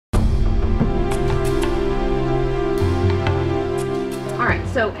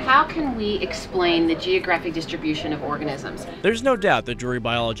So how can we explain the geographic distribution of organisms? There's no doubt that Drury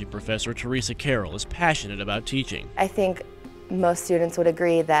biology professor Teresa Carroll is passionate about teaching. I think most students would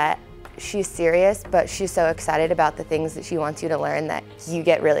agree that she's serious, but she's so excited about the things that she wants you to learn that you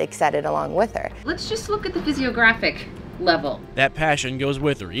get really excited along with her. Let's just look at the physiographic level. That passion goes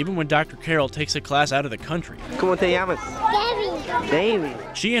with her, even when Dr. Carroll takes a class out of the country. ¿Cómo te llamas? David.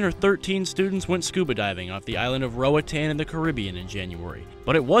 She and her 13 students went scuba diving off the island of Roatan in the Caribbean in January.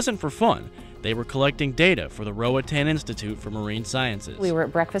 But it wasn't for fun. They were collecting data for the Roatan Institute for Marine Sciences. We were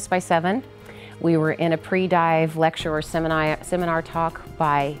at breakfast by 7. We were in a pre-dive lecture or seminar talk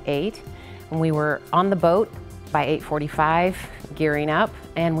by 8. And we were on the boat by 8:45, gearing up,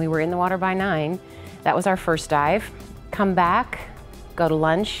 and we were in the water by 9. That was our first dive. Come back, go to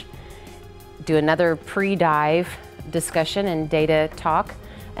lunch, do another pre-dive discussion and data talk,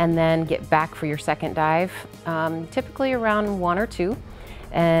 and then get back for your second dive, typically around 1 or 2,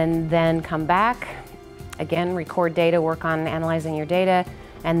 and then come back, again, record data, work on analyzing your data,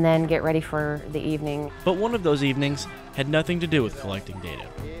 and then get ready for the evening. But one of those evenings had nothing to do with collecting data.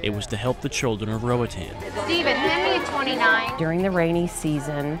 It was to help the children of Roatan. Steven, hand me a 29. During the rainy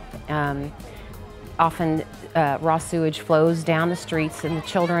season, often raw sewage flows down the streets and the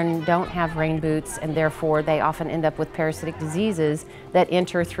children don't have rain boots, and therefore they often end up with parasitic diseases that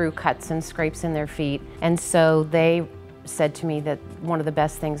enter through cuts and scrapes in their feet. And so they said to me that one of the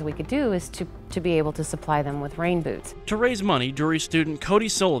best things we could do is to be able to supply them with rain boots. To raise money, Drury student Cody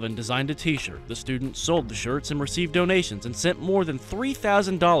Sullivan designed a t-shirt. The student sold the shirts and received donations and sent more than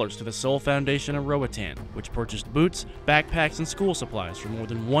 $3,000 to the Soul Foundation of Roatan, which purchased boots, backpacks, and school supplies for more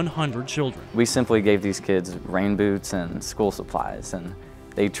than 100 children. We simply gave these kids rain boots and school supplies, and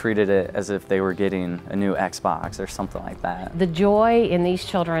they treated it as if they were getting a new Xbox or something like that. The joy in these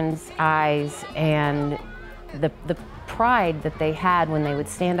children's eyes and the pride that they had when they would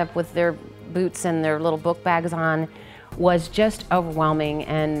stand up with their boots and their little book bags on was just overwhelming,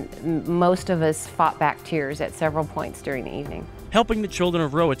 and most of us fought back tears at several points during the evening. Helping the children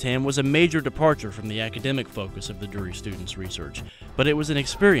of Roatan was a major departure from the academic focus of the Drury students' research, but it was an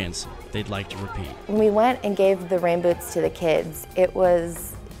experience they'd like to repeat. When we went and gave the rain boots to the kids, it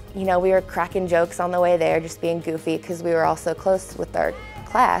was, you know, we were cracking jokes on the way there, just being goofy because we were all so close with our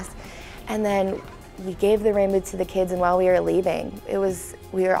class. And then we gave the rain boots to the kids, and while we were leaving,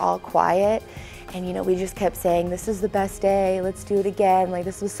 we were all quiet, and you know, we just kept saying, "This is the best day, let's do it again, like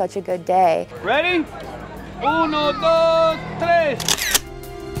this was such a good day." Ready? 1, 2, 3.